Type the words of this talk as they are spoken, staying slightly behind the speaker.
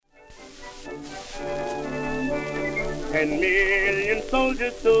10,000,000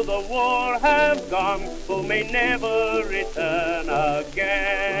 soldiers to the war have gone, who may never return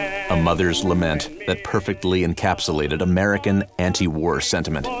again. A mother's lament that perfectly encapsulated American anti-war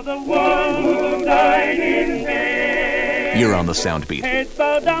sentiment. For the one who died in vain. You're on the Soundbeat. Heads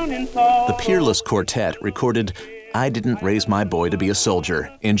bowed down in sorrow. The Peerless Quartet recorded I Didn't Raise My Boy to Be a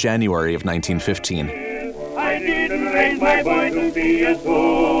Soldier in January of 1915. I didn't raise my boy to be a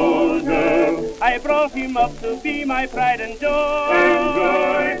soldier. I brought him up to be my pride and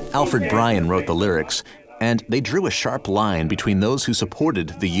joy. Alfred Bryan wrote the lyrics, and they drew a sharp line between those who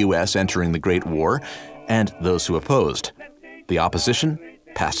supported the U.S. entering the Great War and those who opposed. The opposition?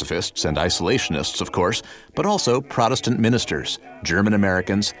 Pacifists and isolationists, of course, but also Protestant ministers, German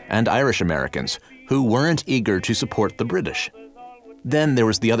Americans, and Irish Americans, who weren't eager to support the British. Then there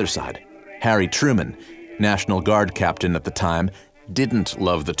was the other side. Harry Truman, National Guard captain at the time, didn't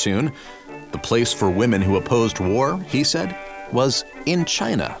love the tune. The place for women who opposed war, he said, was in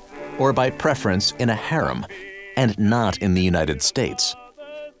China, or by preference in a harem, and not in the United States.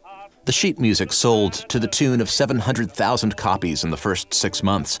 The sheet music sold to the tune of 700,000 copies in the first 6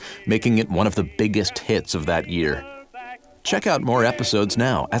 months, making it one of the biggest hits of that year. Check out more episodes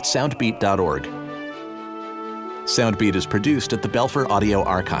now at soundbeat.org. Soundbeat is produced at the Belfer Audio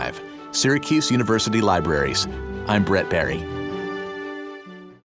Archive, Syracuse University Libraries. I'm Brett Barry.